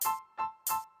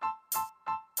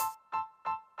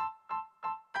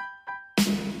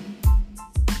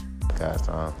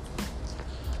podcast.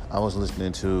 I was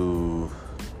listening to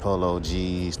Polo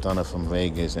G, Stanna from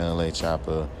Vegas, and LA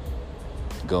Chopper,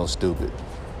 Go Stupid.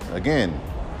 Again,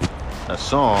 a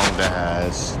song that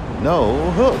has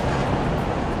no hook.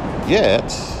 Yet,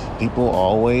 people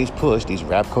always push, these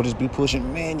rap coaches be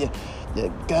pushing, man, you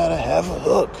gotta have a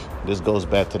hook. This goes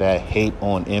back to that hate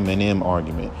on Eminem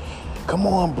argument. Come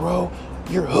on, bro.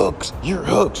 Your hooks.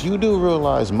 You do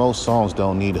realize most songs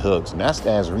don't need hooks. And that's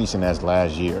as recent as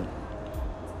last year.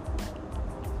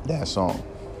 That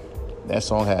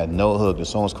song had no hook. The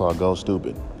song's called Go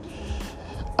Stupid.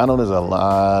 I know there's a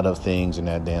lot of things in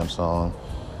that damn song.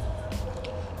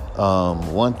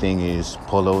 One thing is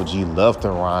Polo G love to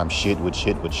rhyme shit with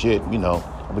shit. You know,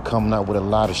 I've been coming out with a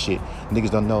lot of shit.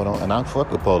 Niggas don't know, and I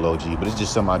fuck with Polo G, but it's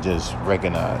just something I just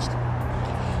recognized.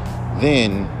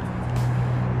 Then,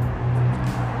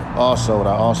 also, what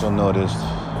I also noticed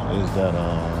is that,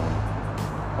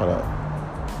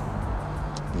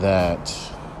 that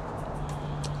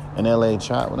an LA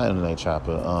Chopper, not an LA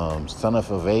Chopper, Stanna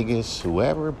for Vegas,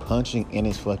 whoever punching in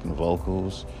his fucking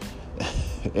vocals,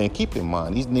 and keep in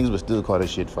mind, these niggas would still call this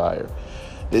shit fire.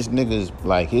 This nigga's,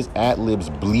 like, his ad-libs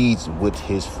bleeds with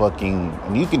his fucking,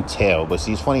 and you can tell, but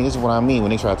see, it's funny, this is what I mean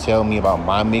when they try to tell me about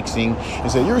my mixing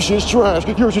and say, your shit's trash,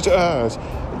 your shit's ass.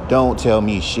 Don't tell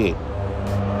me shit.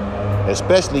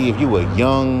 Especially if you a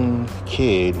young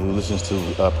kid who listens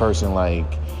to a person like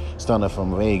Stanna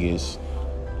from Vegas,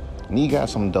 and he got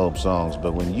some dope songs,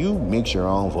 but when you mix your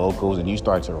own vocals and you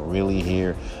start to really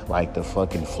hear like the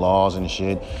fucking flaws and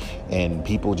shit, and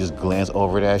people just glance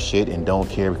over that shit and don't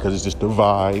care because it's just the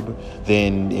vibe,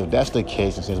 then if that's the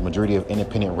case, and since the majority of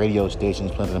independent radio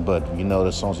stations play them, but you know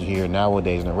the songs you hear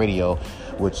nowadays on the radio,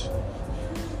 which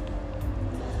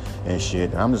and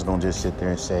shit, I'm just gonna just sit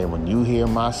there and say, when you hear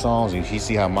my songs, if you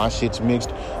see how my shit's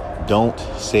mixed, don't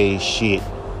say shit.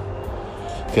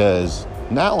 Cause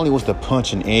not only was the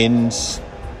punching ends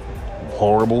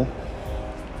horrible,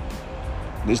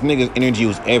 this nigga's energy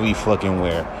was every fucking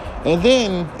where. And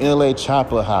then LA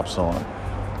Chopper hops on.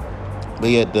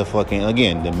 They had the fucking,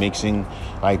 again, the mixing,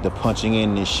 like the punching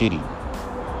in is shitty.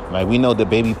 Like, we know the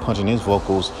baby punching his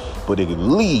vocals, but at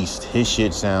least his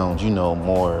shit sounds, you know,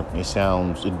 more, it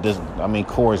doesn't, I mean,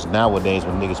 chorus nowadays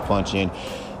when niggas punch in,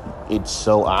 it's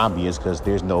so obvious because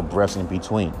there's no breaths in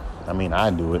between. I mean, I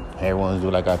do it. Everyone do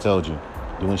it like I told you.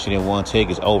 Doing shit in one take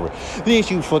is over. Then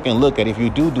if you fucking look at, if you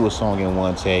do a song in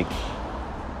one take,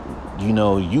 you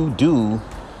know, you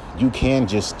can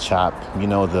just chop, you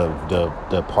know,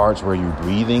 the parts where you're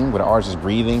breathing, where the artist is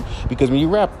breathing, because when you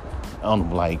rap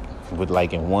with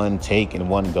in one take and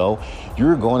one go,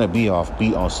 you're going to be off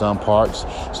beat on some parts.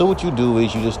 So what you do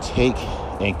is you just take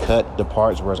and cut the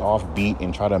parts where it's off beat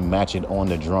and try to match it on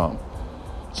the drum.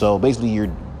 So basically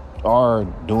you are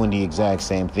doing the exact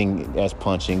same thing as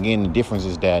punching in. The difference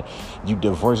is that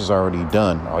the verse is already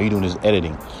done. All you're doing is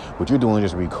editing. What you're doing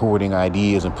is recording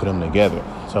ideas and put them together.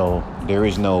 So there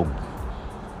is no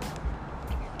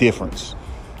difference.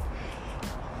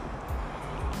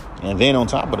 And then on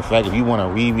top of the fact, if you want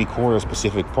to re-record a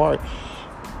specific part,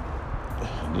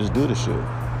 just do the shit.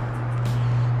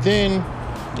 Then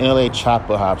LA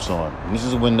Chopper hops on. And this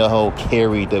is when the whole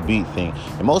carry the beat thing.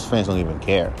 And most fans don't even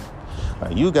care.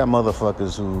 Like, you got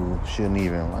motherfuckers who shouldn't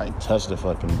even like touch the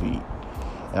fucking beat.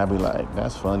 And I'd be like,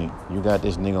 that's funny. You got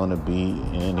this nigga on the beat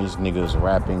and this nigga's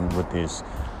rapping with this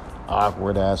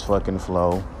awkward ass fucking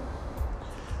flow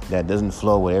that doesn't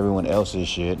flow with everyone else's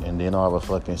shit, and then all of a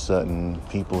fucking sudden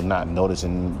people not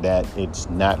noticing that it's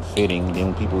not fitting.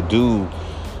 Then when people do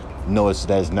notice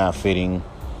that it's not fitting,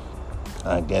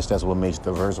 I guess that's what makes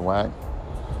the verse whack.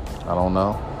 I don't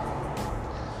know.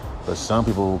 But some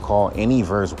people will call any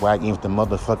verse whack even if the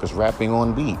motherfucker's rapping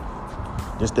on beat.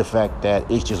 Just the fact that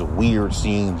it's just weird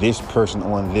seeing this person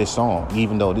on this song.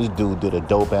 Even though this dude did a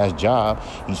dope-ass job,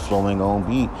 he's flowing on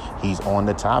beat, he's on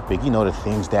the topic. You know, the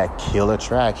things that kill a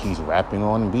track, he's rapping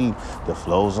on beat, the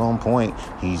flow's on point,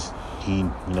 he's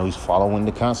following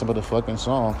the concept of the fucking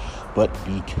song. But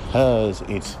because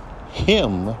it's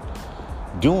him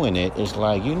doing it, it's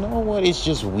like, you know what, it's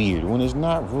just weird. When it's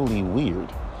not really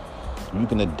weird, you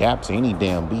can adapt to any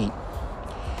damn beat.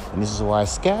 And this is why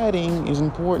scatting is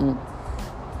important.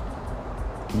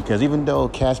 Because even though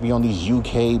cats be on these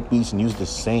UK beats and use the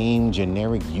same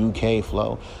generic UK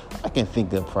flow, I can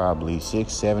think of probably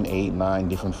 6, 7, 8, 9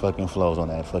 different fucking flows on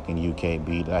that fucking UK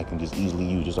beat that I can just easily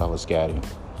use just off of scatting.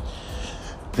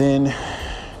 Then,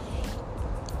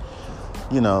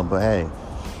 you know, but hey,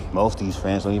 most of these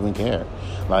fans don't even care.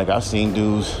 Like, I've seen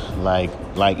dudes, like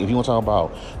if you want to talk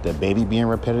about the baby being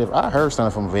repetitive, I heard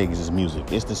Stanna from Vegas'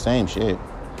 music. It's the same shit.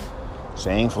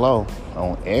 Same flow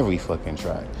on every fucking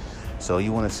track. So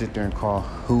you want to sit there and call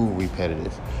who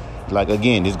repetitive? Like,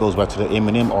 again, this goes back to the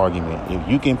Eminem argument. If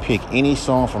you can pick any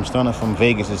song from Stanna from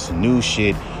Vegas, it's new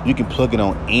shit. You can plug it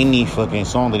on any fucking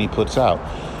song that he puts out.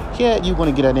 Yeah, you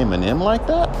want to get at Eminem like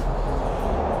that?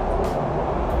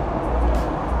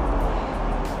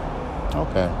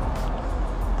 Okay.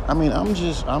 I mean, I'm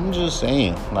just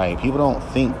saying, like, people don't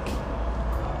think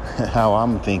how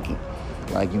I'm thinking.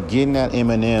 Like, you getting at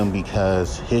Eminem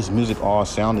because his music all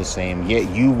sound the same,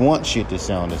 yet you want shit to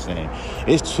sound the same.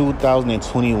 It's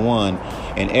 2021,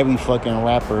 and every fucking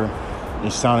rapper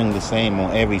is sounding the same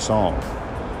on every song.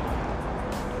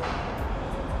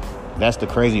 That's the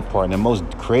crazy part. And the most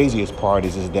craziest part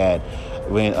is that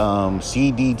when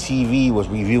CDTV was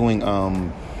reviewing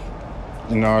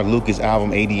our Lucas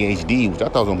album ADHD, which I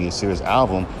thought was gonna be a serious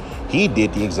album, he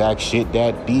did the exact shit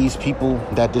that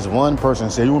this one person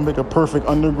said. You want to make a perfect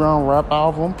underground rap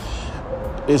album?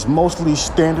 It's mostly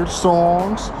standard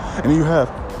songs, and you have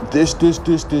this.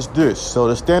 So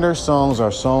the standard songs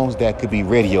are songs that could be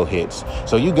radio hits.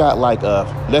 So you got like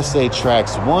let's say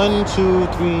tracks 1, 2,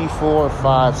 3, 4,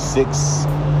 5, 6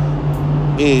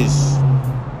 is,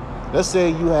 let's say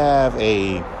you have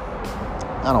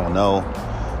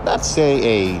let's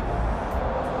say a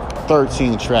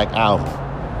 13-track album.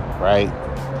 Right?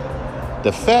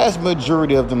 The vast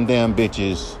majority of them damn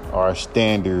bitches are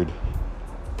standard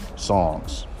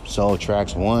songs. So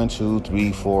tracks 1, 2,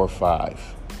 3, 4, 5.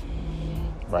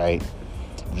 Right?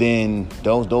 Then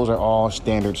those are all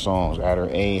standard songs. Either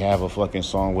A, have a fucking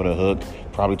song with a hook.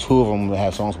 Probably 2 of them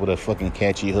have songs with a fucking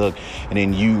catchy hook. And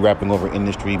then you rapping over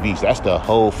industry beats. That's the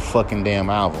whole fucking damn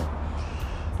album.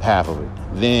 Half of it.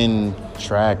 Then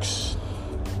tracks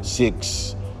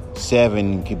 6,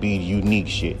 7 could be unique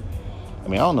shit. I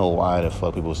mean, I don't know why the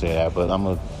fuck people say that, but I'm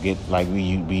gonna get like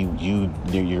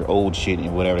your old shit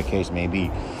and whatever the case may be.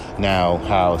 Now,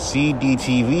 how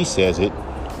CDTV says it,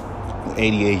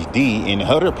 ADHD, and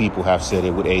other people have said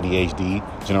it with ADHD,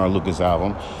 General Lucas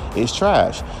album, is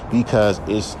trash because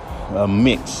it's a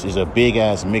mix. It's a big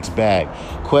ass mixed bag.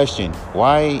 Question: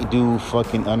 why do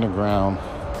fucking underground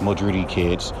majority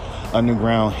kids,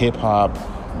 underground hip hop,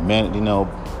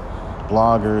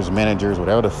 bloggers, managers,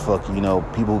 whatever the fuck,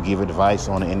 people who give advice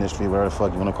on the industry, whatever the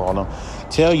fuck you want to call them,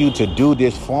 tell you to do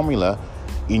this formula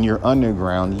in your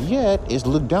underground, yet it's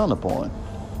looked down upon?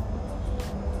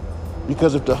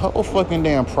 Because if the whole fucking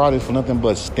damn product for nothing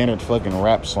but standard fucking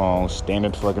rap songs,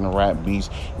 standard fucking rap beats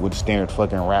with standard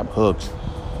fucking rap hooks,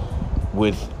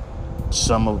 with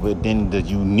some of it, then the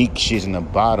unique shit in the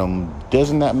bottom,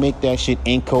 doesn't that make that shit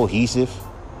incohesive?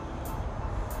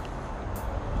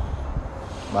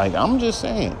 Like, I'm just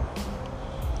saying.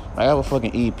 I have a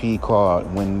fucking EP called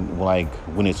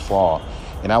When It's Fall.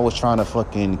 And I was trying to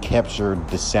fucking capture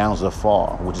the sounds of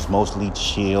fall, which is mostly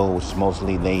chill, which is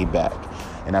mostly laid back.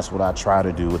 And that's what I try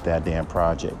to do with that damn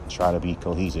project. Try to be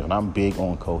cohesive. And I'm big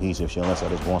on cohesive shit, unless I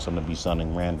just want something to be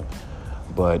something random.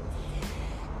 But,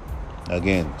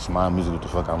 again, it's my music, what the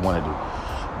fuck I want to do.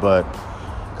 But,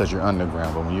 because you're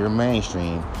underground. But when you're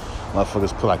mainstream,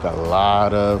 motherfuckers put like a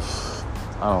lot of,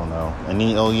 I don't know. And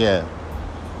then, oh yeah.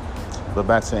 But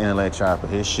back to NLA Chopper.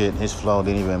 His flow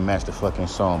didn't even match the fucking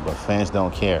song, but fans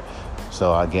don't care.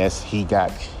 So I guess he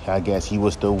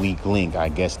was the weak link.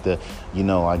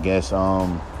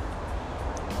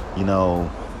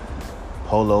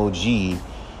 Polo G,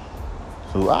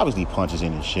 who obviously punches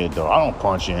in his shit though. I don't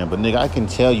punch in, but nigga, I can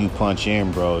tell you punch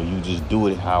in, bro. You just do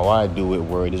it how I do it,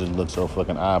 where it doesn't look so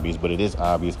fucking obvious, but it is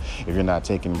obvious if you're not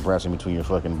taking breaths in between your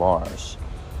fucking bars.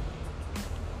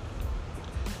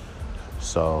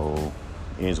 So,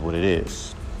 it is what it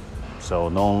is. So,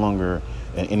 no longer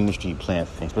an industry plant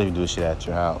thing, especially if you do shit at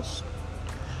your house.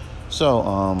 So,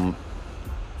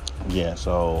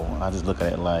 so I just look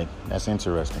at it like, that's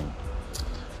interesting.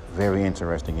 Very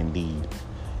interesting indeed.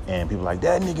 And people like,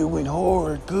 that nigga went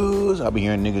hard, cuz. I'll be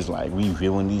hearing niggas like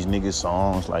reviewing these niggas'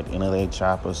 songs, like NLA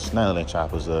Choppers, not NLA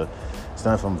Choppers,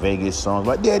 Stanna from Vegas songs,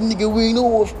 like, that nigga went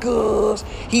off, cuz.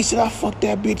 He said, I fucked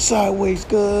that bitch sideways,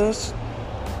 cuz.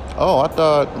 Oh, I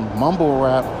thought mumble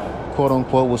rap, quote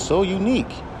unquote, was so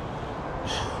unique.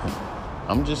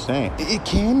 I'm just saying. It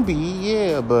can be,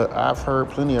 yeah, but I've heard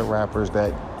plenty of rappers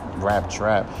that rap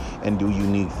trap and do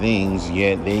unique things,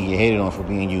 yet they get hated on for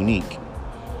being unique.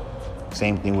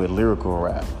 Same thing with lyrical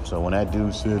rap. So when that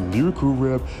dude said lyrical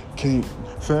rap can't,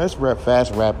 fast rap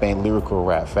ain't lyrical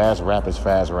rap. Fast rap is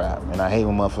fast rap. And I hate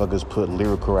when motherfuckers put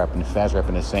lyrical rap and fast rap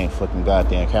in the same fucking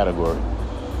goddamn category.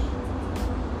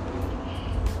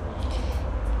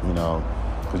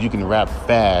 Because you can rap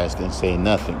fast and say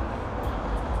nothing.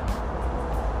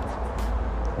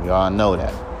 We all know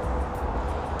that.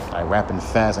 Like, rapping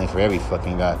fast ain't for every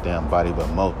fucking goddamn body, but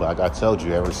most. But like I told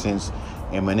you, ever since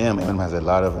Eminem has a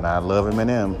lot of, and I love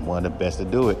Eminem, one of the best to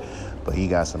do it, but he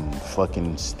got some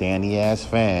fucking standy ass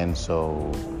fans.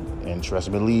 So, and trust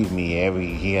me, believe me,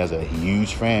 he has a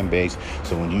huge fan base.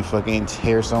 So when you fucking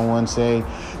hear someone say,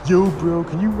 "Yo, bro,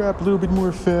 can you rap a little bit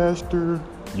more faster?"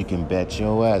 You can bet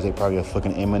your ass they probably a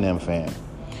fucking Eminem fan.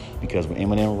 Because when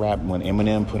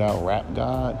Eminem put out Rap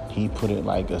God, he put it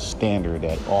like a standard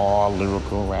that all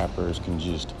lyrical rappers can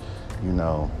just,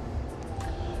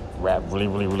 rap really,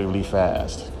 really, really, really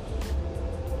fast.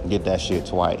 Get that shit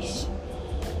twice.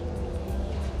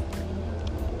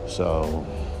 So,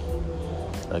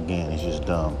 again, it's just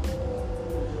dumb.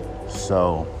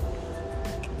 So,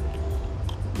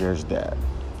 there's that.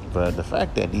 But the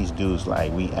fact that these dudes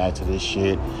react to this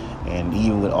shit, and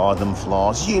even with all them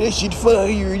flaws, yeah, this shit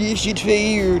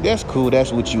fire, that's cool,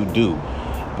 that's what you do.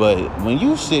 But when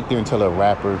you sit there and tell a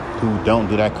rapper who don't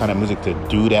do that kind of music to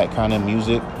do that kind of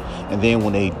music, and then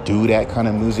when they do that kind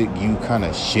of music, you kind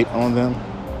of shit on them,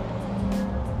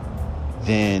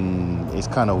 then it's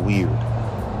kind of weird.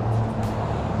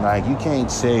 Like, you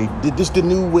can't say, this the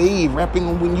new wave,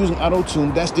 rapping when using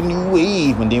auto-tune, that's the new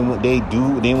wave. And then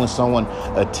when someone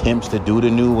attempts to do the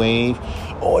new wave,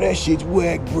 oh, that shit's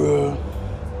whack, bro.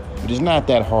 But it's not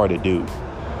that hard to do,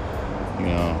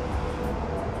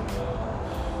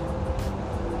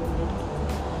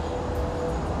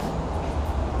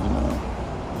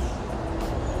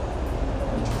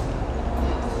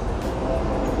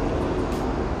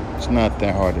 It's not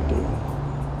that hard to do.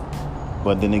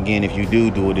 But then again, if you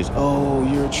do it, it's, oh,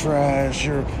 you're trash,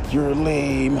 you're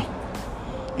lame,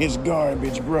 it's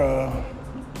garbage, bruh.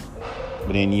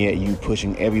 But then yet you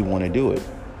pushing everyone to do it.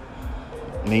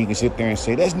 And then you can sit there and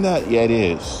say, that's not, yeah, it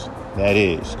is. That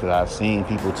is, because I've seen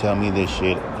people tell me this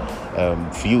shit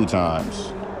a few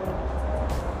times.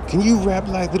 Can you rap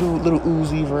like little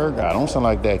Uzi Vert? I don't sound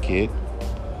like that, kid.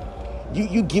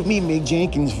 You give me Mick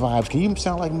Jenkins vibes. Can you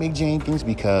sound like Mick Jenkins?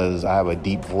 Because I have a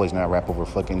deep voice and I rap over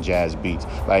fucking jazz beats.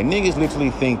 Like, niggas literally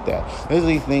think that.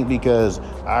 Literally think because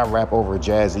I rap over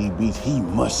jazzy beats, he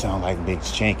must sound like Mick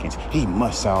Jenkins. He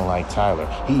must sound like Tyler.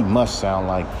 He must sound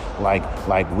like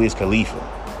Wiz Khalifa.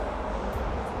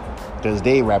 Because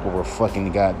they rap over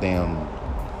fucking goddamn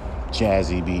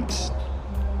jazzy beats.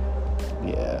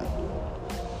 Yeah.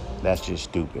 That's just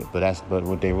stupid. But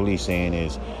what they're really saying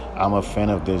is, I'm a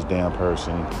fan of this damn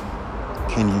person.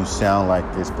 Can you sound like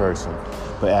this person?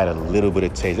 But add a little bit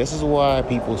of taste. This is why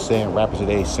people saying rappers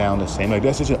today sound the same. Like,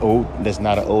 that's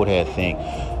not an old head thing.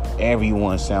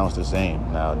 Everyone sounds the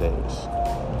same nowadays.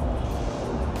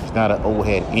 It's not an old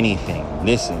head anything.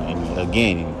 Listen, and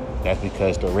again, that's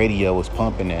because the radio is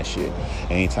pumping that shit.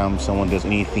 Anytime someone does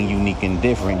anything unique and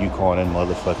different, you call that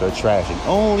motherfucker trash. And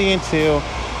only until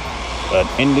an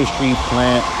industry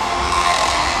plant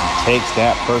takes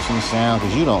that person's sound,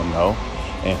 because you don't know,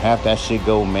 and have that shit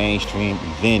go mainstream,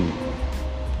 then.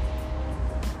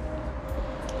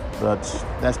 But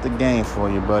that's the game for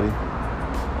you, buddy.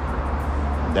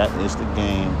 That is the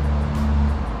game.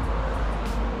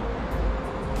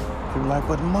 You're like,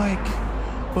 but Mike,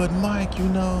 Mike, you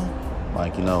know.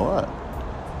 Mike, you know what?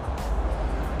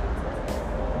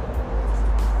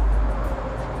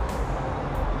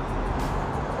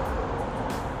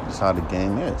 That's how the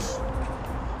game is.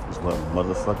 It's what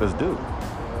motherfuckers do.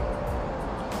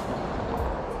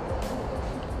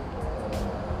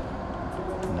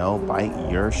 No, bite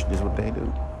your shit is what they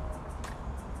do.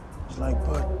 It's like,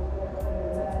 but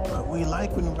we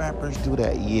like when rappers do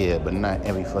that. Yeah, but not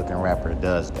every fucking rapper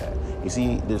does that. You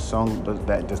see this song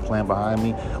that's playing behind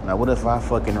me? Now, what if I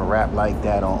fucking rap like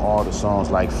that on all the songs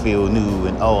like Feel New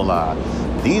and Ola?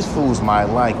 These fools might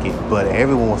like it, but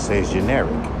everyone will say it's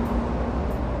generic.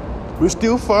 We're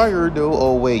still fire, though.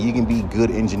 Oh, wait, you can be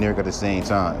good and generic at the same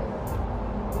time.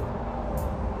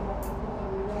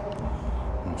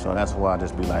 So that's why I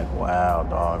just be like, wow,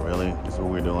 dog, really? This is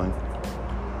what we're doing?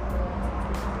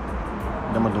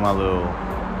 Then I'm gonna do my little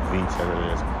V-check of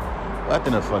this. But at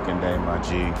the end of the fucking day, my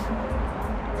G,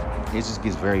 it just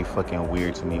gets very fucking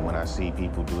weird to me when I see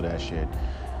people do that shit.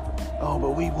 Oh,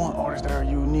 but we want artists that are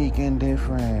unique and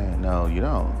different. No, you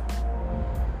don't.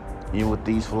 Even with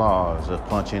these flaws of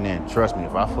punching in. Trust me,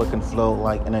 if I fucking flow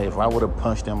like, and if I would have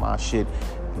punched in my shit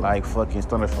like fucking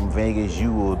Stanna from Vegas,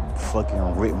 you would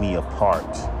fucking rip me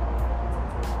apart.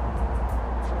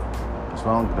 That's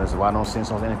wrong. That's why I don't sing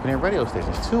songs on independent radio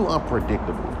stations. It's too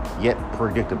unpredictable, yet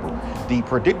predictable. The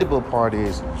predictable part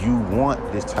is you want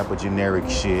this type of generic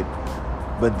shit,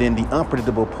 but then the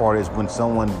unpredictable part is when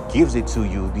someone gives it to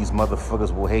you, these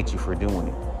motherfuckers will hate you for doing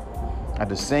it. At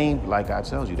the same, like I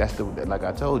told you, like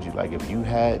I told you, like if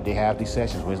they have these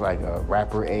sessions where it's like a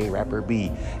rapper A, rapper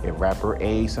B. If rapper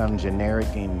A something generic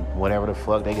and whatever the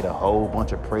fuck, they get a whole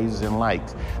bunch of praises and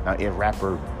likes. Now if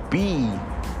rapper B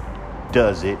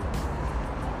does it,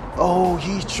 oh,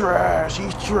 he's trash,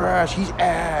 he's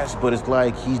ass. But it's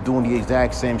like he's doing the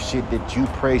exact same shit that you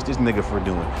praised this nigga for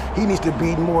doing. He needs to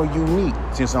be more unique.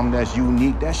 Since something that's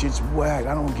unique, that shit's whack.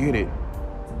 I don't get it.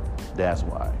 That's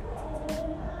why.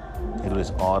 They do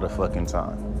this all the fucking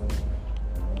time.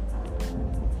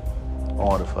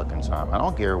 All the fucking time. I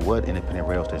don't care what independent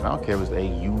radio station. I don't care if it's a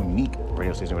unique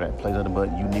radio station that plays nothing but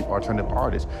unique alternative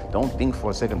artists. Don't think for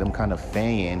a second them kind of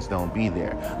fans don't be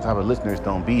there. The type of listeners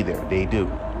don't be there. They do.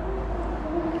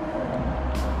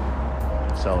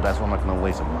 So that's why I'm not gonna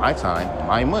waste my time,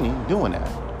 my money doing that.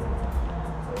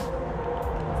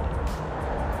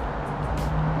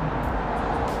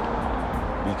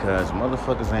 Because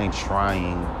motherfuckers ain't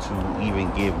trying to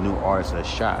even give new artists a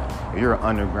shot. If you're an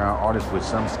underground artist with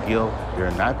some skill,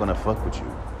 they're not gonna fuck with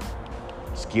you,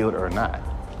 skilled or not.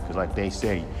 Because like they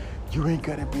say, you ain't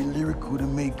gotta be lyrical to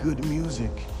make good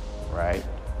music, right?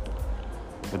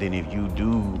 But then if you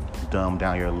do dumb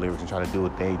down your lyrics and try to do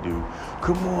what they do,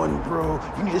 come on, bro,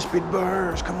 you need to spit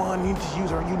bars. Come on, you need to use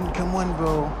come on,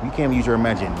 bro. You can't use your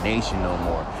imagination no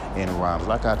more in rhymes,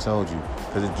 like I told you,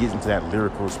 because it gets into that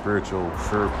lyrical, spiritual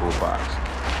box.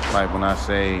 Like when I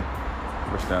say,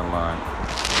 where's that line?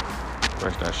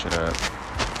 Where's that shit up?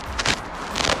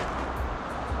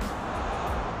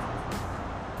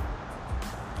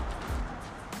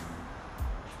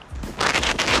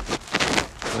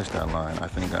 Where's that line? I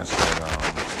think I said,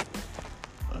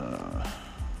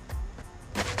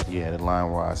 the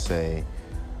line where I say,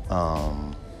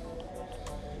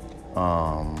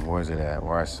 where's it at?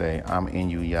 Where I say, I'm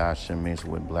Inuyasha mixed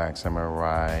with Black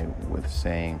Samurai with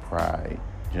saying pride.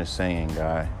 Just saying,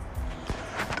 guy.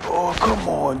 Oh, come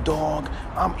on, dog.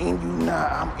 I'm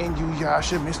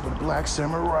Inuyasha mixed with Black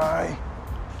Samurai.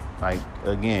 Like,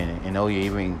 again, and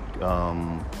even,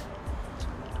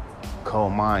 Cole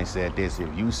Mine said this: if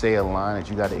you say a line that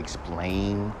you got to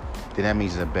explain, then that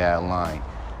means it's a bad line.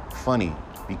 Funny,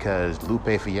 because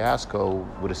Lupe Fiasco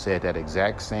would have said that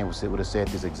exact same, would have said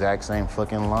this exact same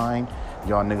fucking line.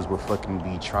 Y'all niggas would fucking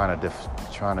be trying to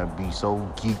be so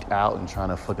geeked out and trying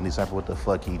to fucking decipher what the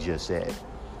fuck he just said.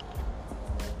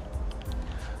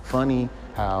 Funny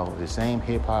how the same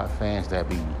hip-hop fans that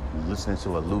be listening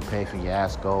to a Lupe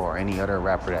Fiasco or any other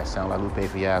rapper that sound like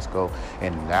Lupe Fiasco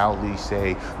and loudly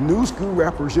say, new school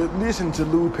rappers should listen to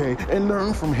Lupe and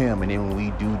learn from him. And then when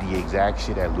we do the exact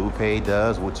shit that Lupe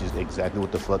does, which is exactly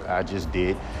what the fuck I just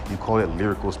did, you call it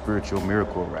lyrical, spiritual,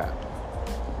 miracle rap.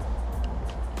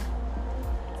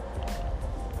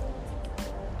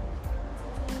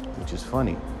 Which is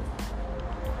funny.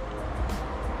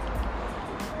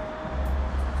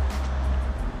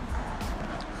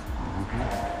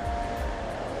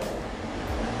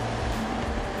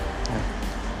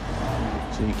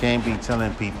 So you can't be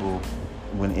telling people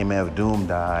when MF Doom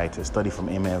died to study from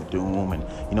MF Doom. And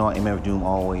you know how MF Doom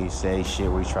always says shit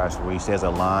where he says a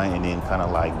line and then kind of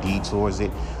like detours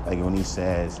it. Like when he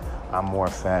says, I'm more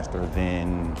faster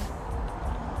than,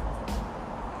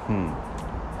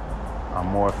 I'm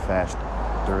more faster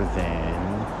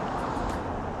than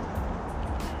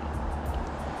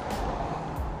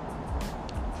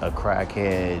a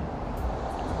crackhead,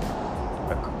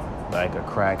 like a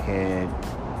crackhead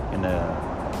in a,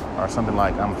 or something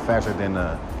like I'm faster than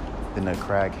a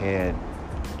crackhead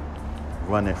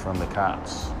running from the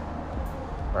cops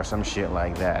or some shit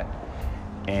like that.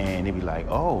 And they'd be like,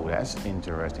 oh, that's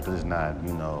interesting because it's not,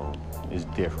 it's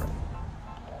different.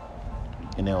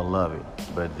 And they'll love it.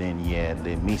 But then,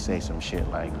 let me say some shit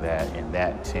like that. In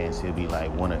that sense, it'll be like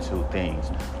one or two things.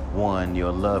 One,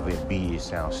 you'll love it. B, it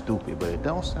sounds stupid. But it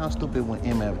don't sound stupid when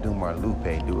MF Doom or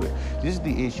Lupe do it. This is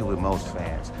the issue with most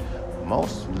fans.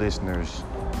 Most listeners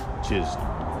just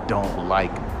don't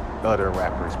like other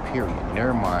rappers, period. In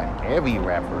their mind, every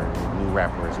rapper, new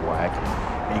rapper is whack,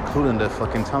 including the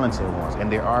fucking talented ones.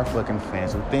 And there are fucking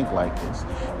fans who think like this.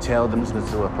 Tell them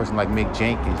to a person like Mick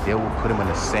Jenkins, they will put him in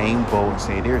the same boat and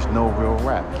say there's no real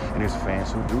rap. And there's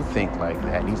fans who do think like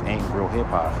that. These ain't real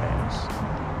hip-hop fans.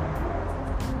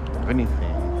 If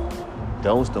anything,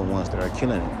 those the ones that are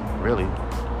killing it, really.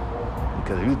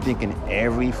 Because if you're thinking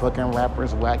every fucking rapper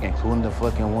is whack, including the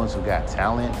fucking ones who got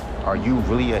talent, are you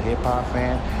really a hip hop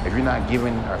fan? If you're not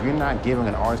giving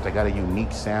an artist that got a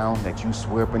unique sound that you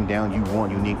swear up and down you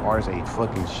want unique artists a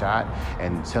fucking shot,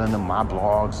 and telling them my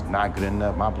blog's not good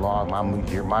enough,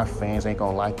 my fans ain't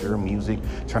gonna like your music,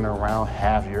 turn around,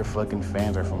 half your fucking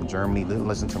fans are from Germany,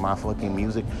 listen to my fucking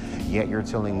music, yet you're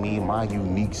telling me my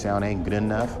unique sound ain't good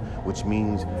enough, which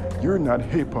means you're not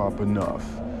hip hop enough.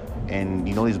 And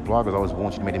you know these bloggers always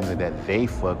want you to make the music that they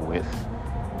fuck with.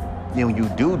 Then when you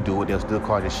do it, they'll still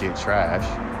call this shit trash.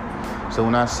 So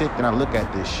when I sit and I look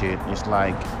at this shit, it's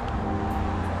like,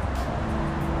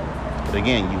 but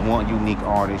again, you want unique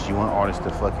artists, you want artists to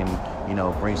fucking,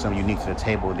 bring something unique to the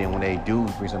table. Then when they do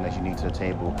bring something that's unique to the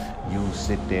table, you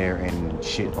sit there and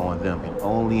shit on them. And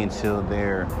only until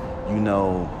they're,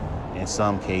 in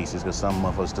some cases, because some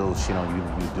motherfuckers still shit on you,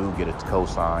 you do get a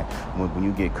cosign. When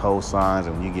you get cosigns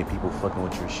and when you get people fucking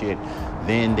with your shit,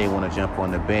 then they want to jump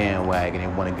on the bandwagon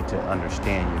and want to get to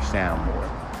understand your sound more.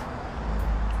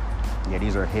 Yeah,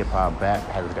 these are hip-hop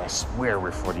backpackers that swear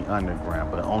we're for the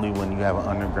underground, but only when you have an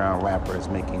underground rapper that's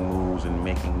making moves and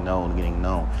getting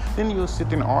known. Then you'll sit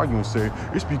there and argue and say,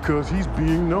 it's because he's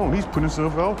being known, he's putting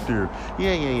himself out there.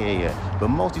 Yeah. But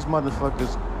most of these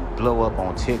motherfuckers blow up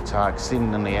on TikTok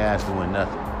sitting on their ass doing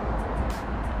nothing.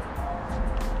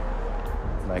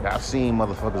 Like, I've seen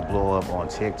motherfuckers blow up on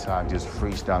TikTok just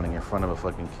freestyling in front of a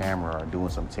fucking camera or doing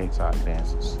some TikTok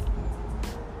dances.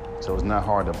 So it's not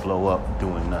hard to blow up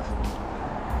doing nothing.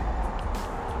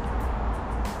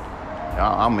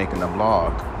 I'm making a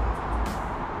vlog.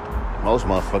 Most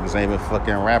motherfuckers ain't even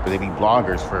fucking rappers. They be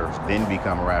bloggers first, then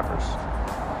become rappers.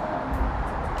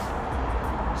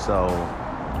 So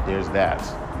there's that.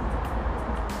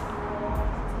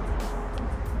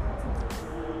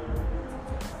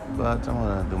 But I'm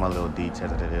gonna do my little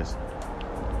details after this.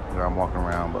 Where I'm walking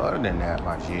around. But other than that,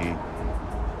 my G,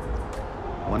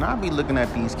 when I be looking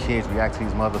at these kids react to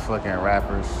these motherfucking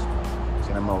rappers,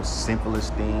 saying the most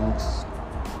simplest things,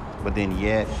 but then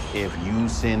yet, if you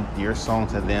send your song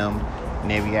to them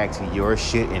and they react to your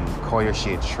shit and call your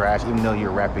shit trash, even though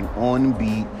you're rapping on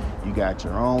beat, you got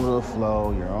your own little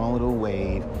flow, your own little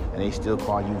wave, and they still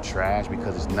call you trash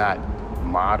because it's not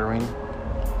modern,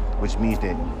 which means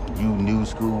that you new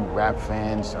school rap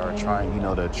fans are trying,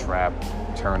 to trap,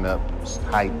 turn up,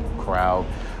 hype crowd,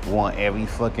 want every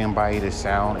fucking body to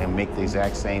sound and make the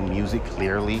exact same music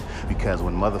clearly, because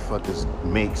when motherfuckers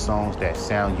make songs that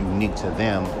sound unique to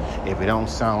them, if it don't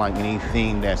sound like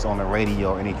anything that's on the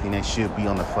radio or anything that should be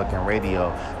on the fucking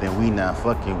radio, then we not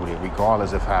fucking with it,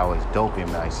 regardless of how it's dope it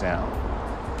might sound.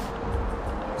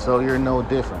 So you're no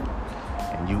different.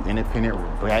 And you independent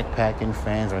backpacking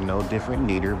fans are no different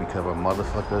neither, because a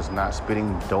motherfuckers not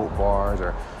spitting dope bars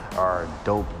or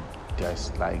dope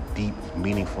that's like deep,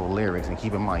 meaningful lyrics. And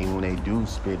keep in mind, even when they do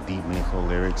spit deep, meaningful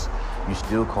lyrics, you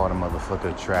still call the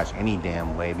motherfucker trash any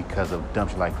damn way because of dumb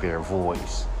shit like their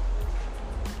voice.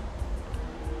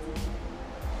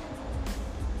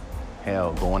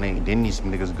 Hell, then these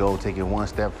niggas go take it one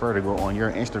step further, go on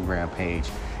your Instagram page.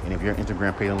 And if your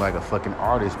Instagram page is like a fucking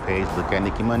artist page, look at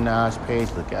Nicki Minaj's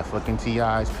page, look at fucking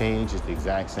T.I.'s page. It's the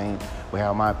exact same way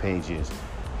how my page is.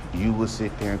 You will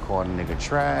sit there and call the nigga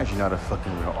trash. You're not a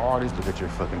fucking real artist. Look at your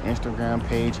fucking Instagram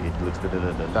page. It looks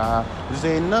da-da-da-da-da. This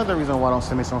is another reason why I don't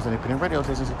send me songs to independent radio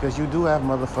stations, because you do have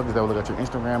motherfuckers that will look at your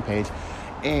Instagram page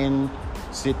and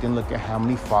sit and look at how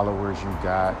many followers you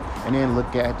got, and then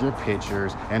look at your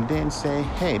pictures, and then say,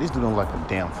 hey, this dude don't look like a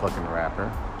damn fucking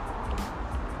rapper.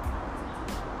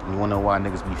 You wanna know why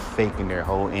niggas be faking their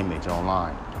whole image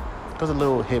online? Because a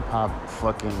little hip-hop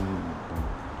fucking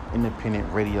independent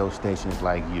radio stations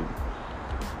like you.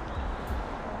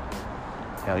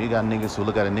 Hell, you got niggas who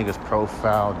look at a nigga's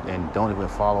profile and don't even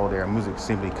follow their music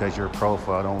simply because your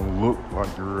profile don't look like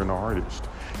you're an artist.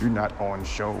 You're not on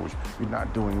shows. You're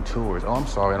not doing tours. Oh, I'm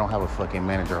sorry, I don't have a fucking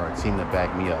manager or a team to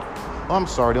back me up. Oh, I'm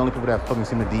sorry, the only people that fucking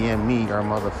seem to DM me are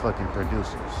motherfucking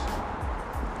producers.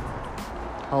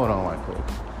 Hold on, right quick.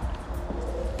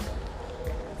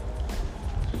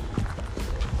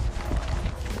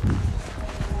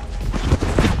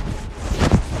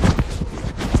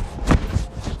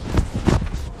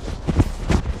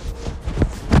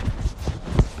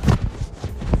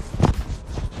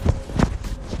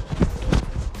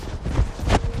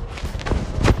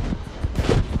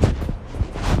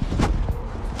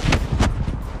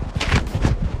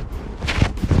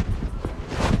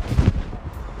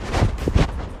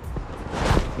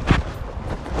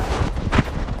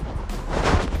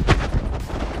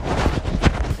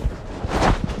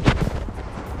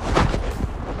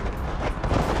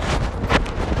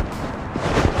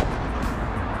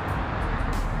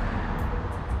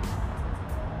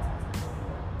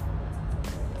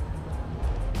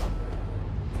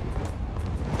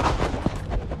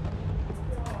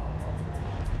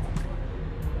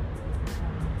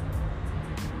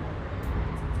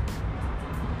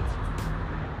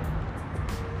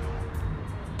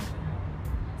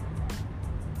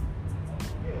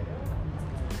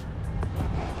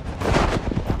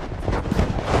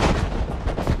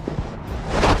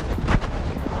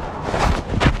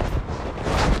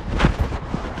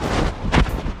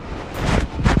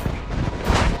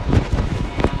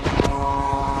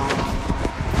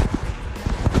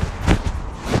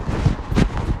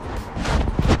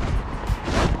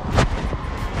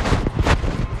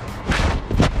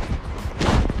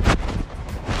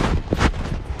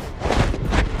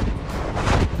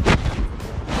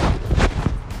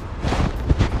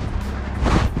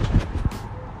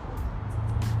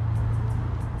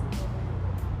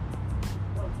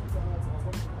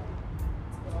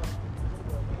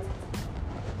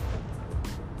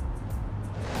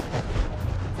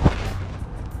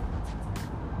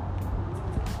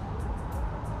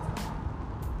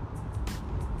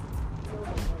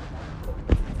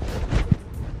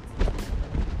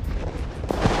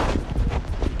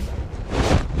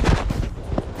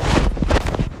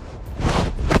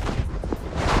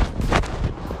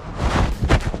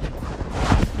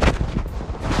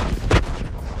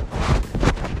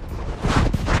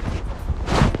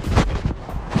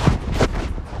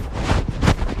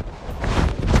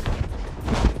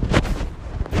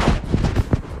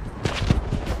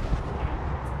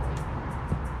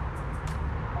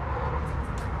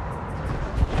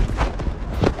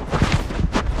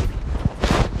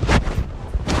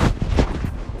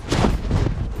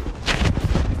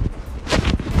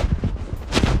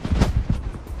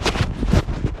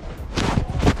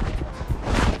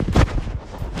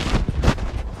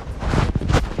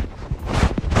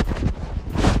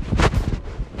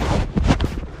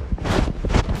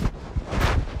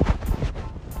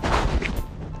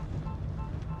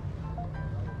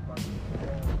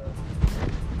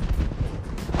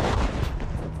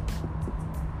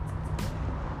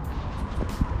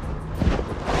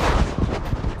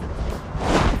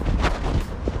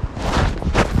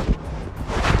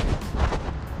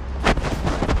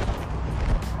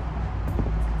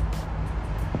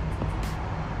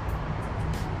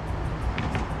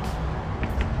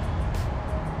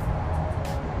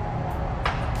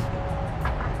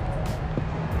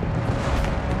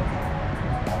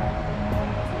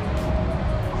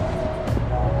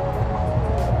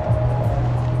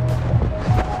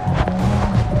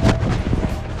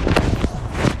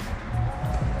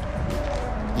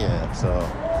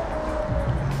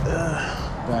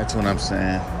 to what I'm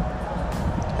saying.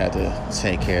 Had to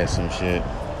take care of some shit.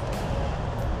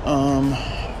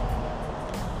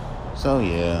 So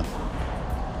yeah.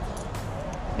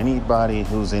 Anybody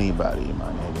who's anybody,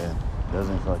 my nigga.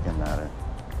 Doesn't fucking matter.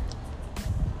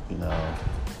 You know,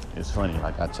 it's funny,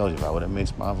 like I told you, if I would have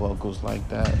mixed my vocals like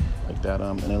that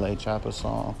NLA Chopper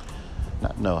song,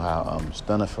 not know how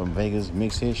Stanna from Vegas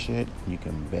mix his shit, you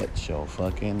can bet your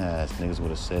fucking ass niggas would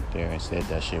have sat there and said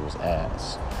that shit was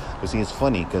ass. But see, it's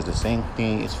funny, because the same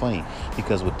thing is funny,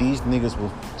 because what these niggas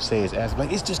will say is ass,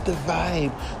 like, it's just the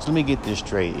vibe. So let me get this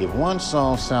straight. If one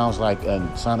song sounds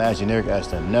as generic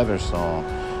as another song,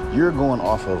 you're going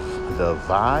off of the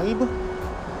vibe?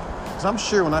 Because I'm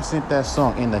sure when I sent that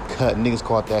song in the cut, niggas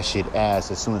called that shit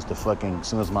ass as soon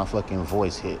as my fucking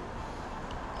voice hit.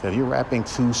 If you're rapping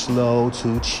too slow,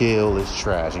 too chill, it's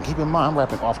trash. And keep in mind, I'm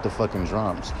rapping off the fucking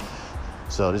drums.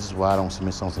 So this is why I don't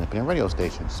submit songs to independent radio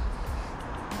stations.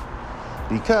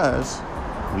 Because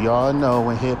we all know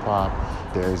in hip-hop,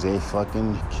 there's a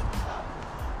fucking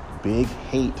big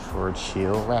hate for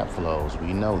chill rap flows.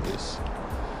 We know this.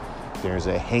 There's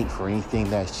a hate for anything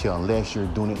that's chill. Unless you're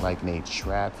doing it like in a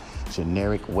trap,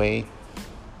 generic way,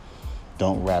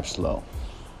 don't rap slow.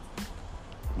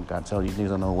 I tell you, these niggas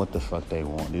don't know what the fuck they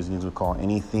want. These niggas will call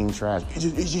anything trash.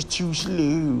 It's just too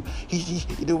slow.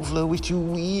 The flow is too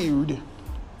weird.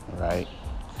 Right?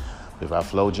 If I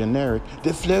flow generic,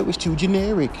 the flow is too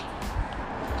generic.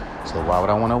 So why would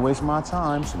I want to waste my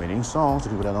time submitting songs to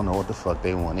people that don't know what the fuck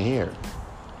they want to hear?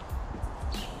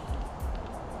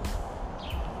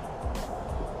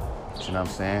 You know what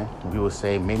I'm saying? When people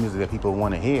say make music that people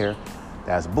want to hear,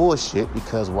 that's bullshit,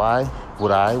 because why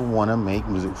would I want to make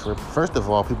music for... First of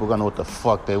all, people gonna know what the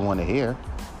fuck they want to hear.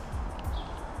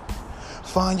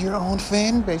 Find your own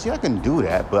fan base. Yeah, I can do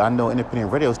that, but I know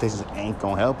independent radio stations ain't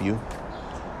gonna help you.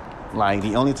 Like,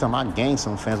 the only time I gained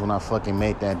some fans when I fucking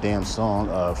made that damn song,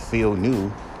 Feel New,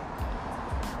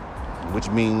 which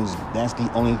means that's the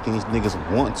only thing these niggas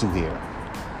want to hear.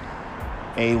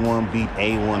 A1 beat,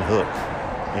 A1 hook,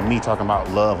 and me talking about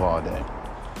love all day.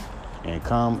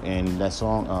 And that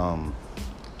song,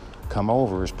 Come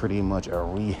Over, is pretty much a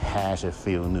rehash of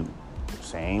Feel New.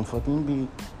 Same fucking beat,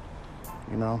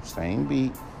 you know, same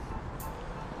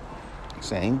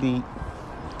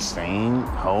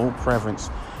whole preference,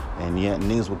 and yet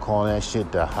niggas would call that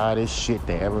shit the hottest shit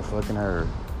they ever fucking heard.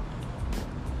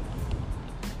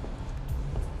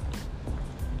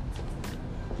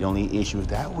 The only issue is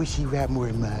that I wish he rapped more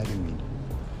mad than me.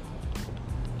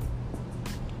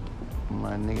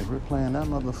 My nigga, if we're playing that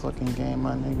motherfucking game,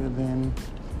 my nigga, then...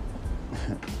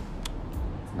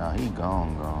 Nah, he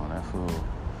gone. That fool.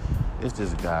 It's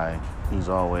this guy. He's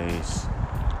always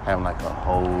having like a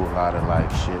whole lot of like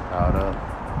shit out up.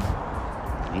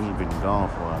 He's been gone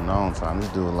for a long time. This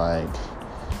dude like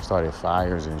started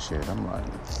fires and shit. I'm like,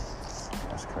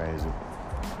 that's crazy.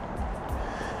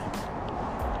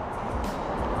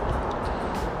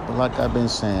 But like I've been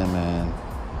saying, man,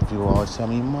 people always tell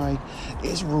me, Mike,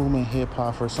 it's room in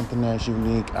hip-hop for something that's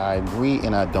unique. I agree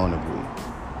and I don't agree.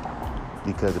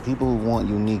 Because the people who want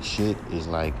unique shit is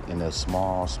like in a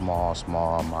small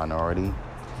minority.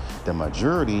 The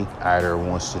majority either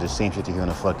wants to the same shit to hear on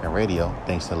the fucking radio,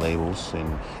 thanks to labels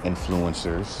and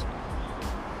influencers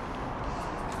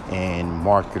and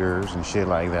marketers and shit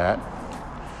like that.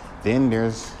 Then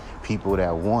there's people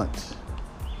that want,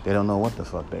 they don't know what the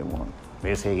fuck they want.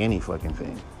 They say any fucking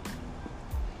thing.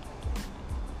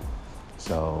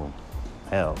 So,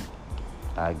 hell,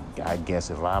 I guess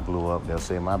if I blew up, they'll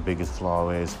say my biggest flaw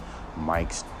is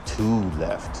Mike's too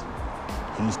left.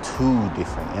 He's too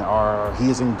different, or he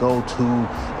doesn't go too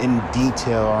in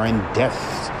detail or in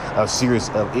depth a series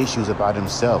of issues about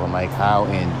himself. I'm like, how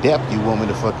in depth you want me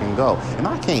to fucking go? And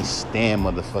I can't stand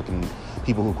motherfucking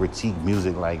people who critique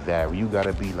music like that, where you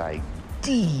gotta be like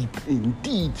deep in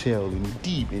detail.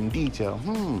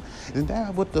 Isn't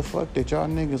that what the fuck that y'all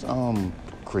niggas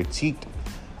critiqued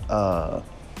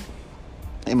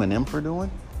Eminem for doing?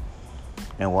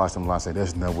 And watch them lie say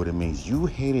that's not what it means. You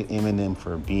hated Eminem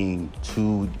for being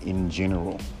too in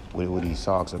general with what he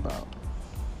talks about.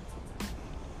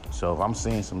 So if I'm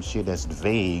saying some shit that's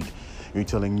vague, you're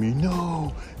telling me,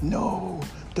 no,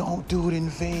 don't do it in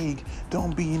vague.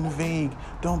 Don't be in vague.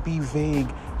 Don't be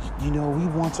vague. You know, we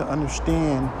want to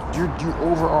understand. You're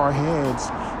over our heads.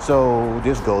 So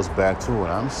this goes back to what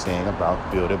I'm saying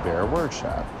about Build-A-Bear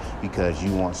Workshop. Because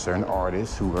you want certain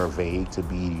artists who are vague to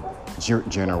be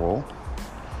general.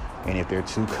 And if they're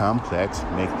too complex,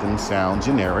 make them sound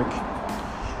generic.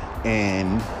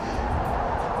 And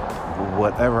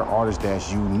whatever artist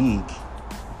that's unique,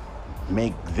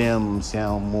 make them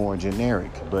sound more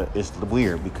generic. But it's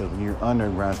weird because when you're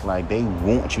underground, it's like they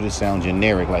want you to sound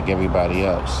generic like everybody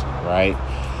else, right?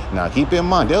 Now, keep in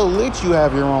mind, they'll let you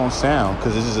have your own sound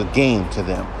because this is a game to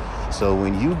them. So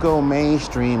when you go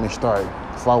mainstream and start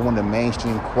following the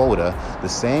mainstream quota, the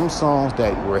same songs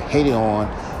that were hated on,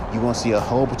 you're going to see a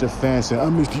whole bunch of fans saying, I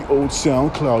miss the old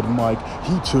SoundCloud Mike.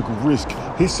 He took risk.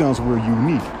 His sounds were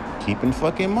unique. Keep in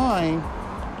fucking mind,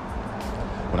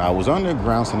 when I was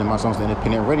underground sending my songs to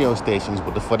independent radio stations,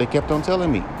 what the fuck they kept on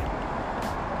telling me?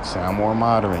 Sound more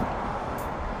modern.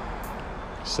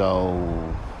 So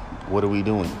what are we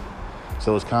doing?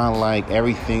 So it's kind of like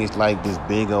everything is like this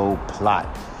big old plot.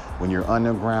 When you're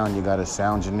underground, you gotta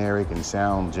sound generic and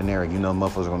sound generic. You know,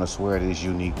 motherfuckers are gonna swear that it's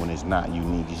unique when it's not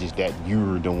unique. It's just that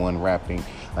you're the one rapping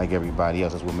like everybody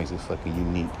else. That's what makes it fucking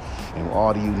unique. And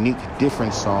all the unique,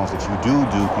 different songs that you do,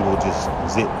 people just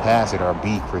zip past it or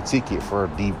be critiqued for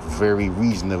the very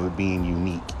reason of it being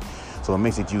unique. So what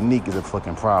makes it unique is a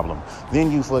fucking problem.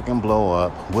 Then you fucking blow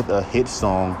up with a hit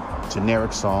song,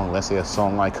 generic song, let's say a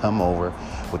song like Come Over,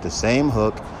 with the same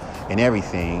hook and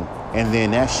everything, and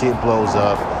then that shit blows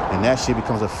up, and that shit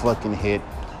becomes a fucking hit,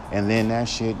 and then that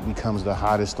shit becomes the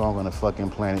hottest song on the fucking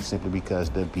planet simply because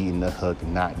they're beating the hook,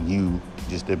 not you,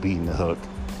 just they're beating the hook.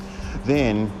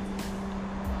 Then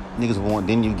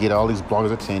you get all these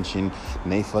bloggers' attention,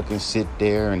 and they fucking sit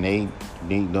there and they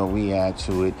don't react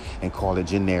to it and call it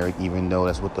generic, even though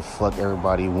that's what the fuck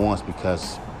everybody wants,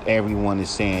 because everyone is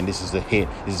saying this is a hit,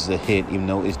 even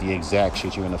though it's the exact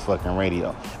shit you're in the fucking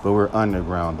radio. But we're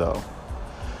underground though.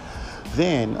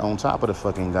 Then on top of the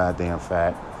fucking goddamn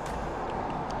fact,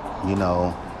 you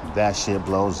know, that shit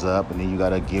blows up, and then you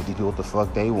gotta give these people what the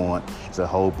fuck they want. It's a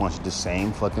whole bunch of the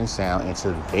same fucking sound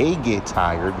until they get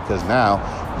tired, because now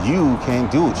you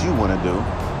can't do what you want to do.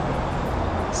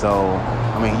 So,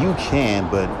 I mean, you can,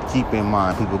 but keep in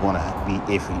mind, people are gonna be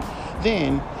iffy.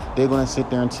 Then they're gonna sit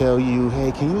there and tell you,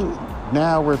 hey,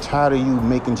 now we're tired of you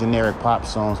making generic pop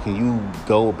songs. Can you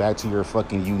go back to your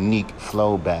fucking unique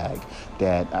flow bag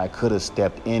that I could have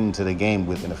stepped into the game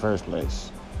with in the first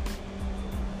place?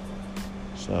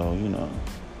 So, you know.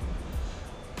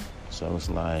 So it's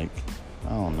like, I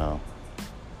don't know.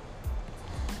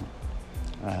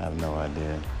 I have no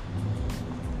idea.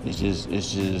 It's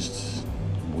just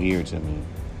weird to me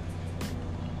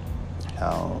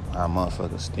how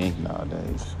motherfuckers think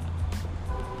nowadays.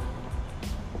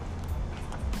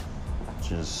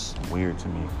 Just weird to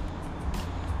me.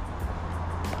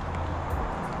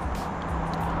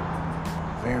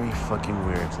 Very fucking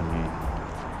weird to me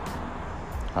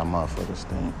how motherfuckers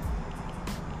think.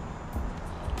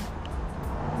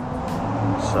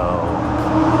 So,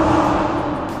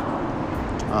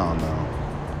 I don't know.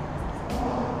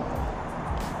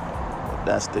 But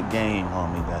that's the game,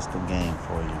 homie. That's the game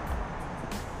for you.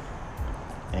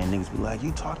 And niggas be like,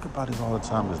 you talk about this all the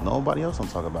time. There's nobody else don't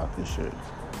talk about this shit.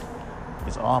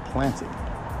 It's all planted.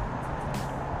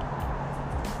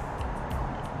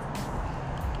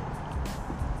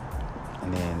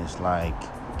 And then it's like,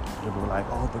 people are like,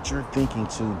 oh, but you're thinking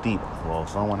too deep. Well,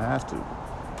 someone has to.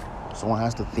 Someone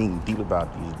has to think deep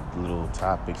about these little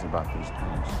topics, about these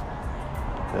things.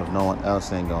 If no one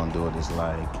else ain't gonna do it, it's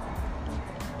like,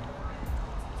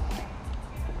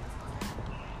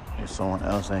 if someone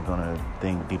else ain't gonna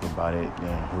think deep about it,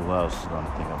 then who else is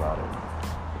gonna think about it?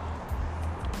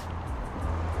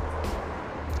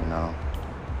 You know?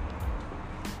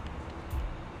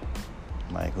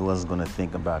 Like, who else is gonna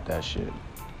think about that shit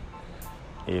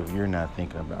if you're not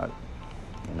thinking about it?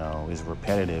 You know, it's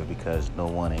repetitive because no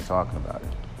one ain't talking about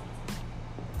it.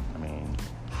 I mean,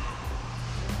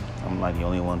 I'm like the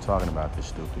only one talking about this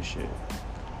stupid shit.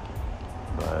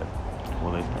 But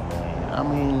will it? I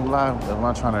mean, if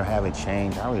I'm trying to have it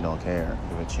change, I really don't care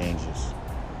if it changes.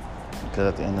 Because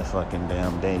at the end of the fucking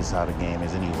damn day, this is how the game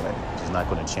is anyway. It's not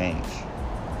going to change.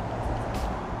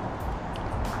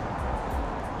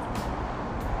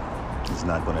 It's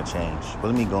not going to change. But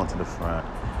let me go into the front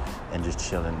and just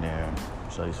chill in there.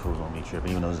 So these fools won't be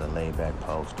tripping, even though it's a laid-back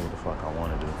post. Do what the fuck I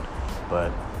want to do.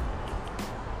 But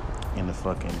in the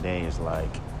fucking day, it's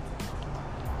like,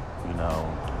 you know,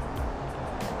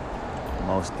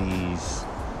 most these,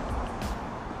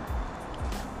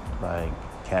 like,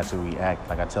 cats who react,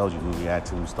 like I told you, who react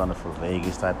to Stanna for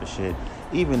Vegas type of shit,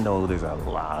 even though there's a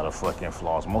lot of fucking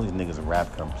flaws. Most of these niggas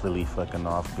rap completely fucking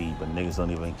offbeat, but niggas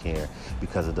don't even care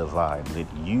because of the vibe. But if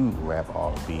you rap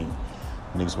offbeat,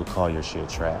 niggas will call your shit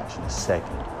trash in a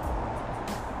second.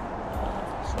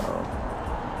 So,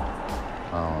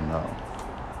 I don't know.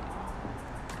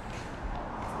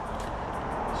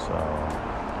 So,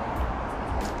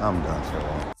 I'm done for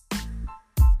that.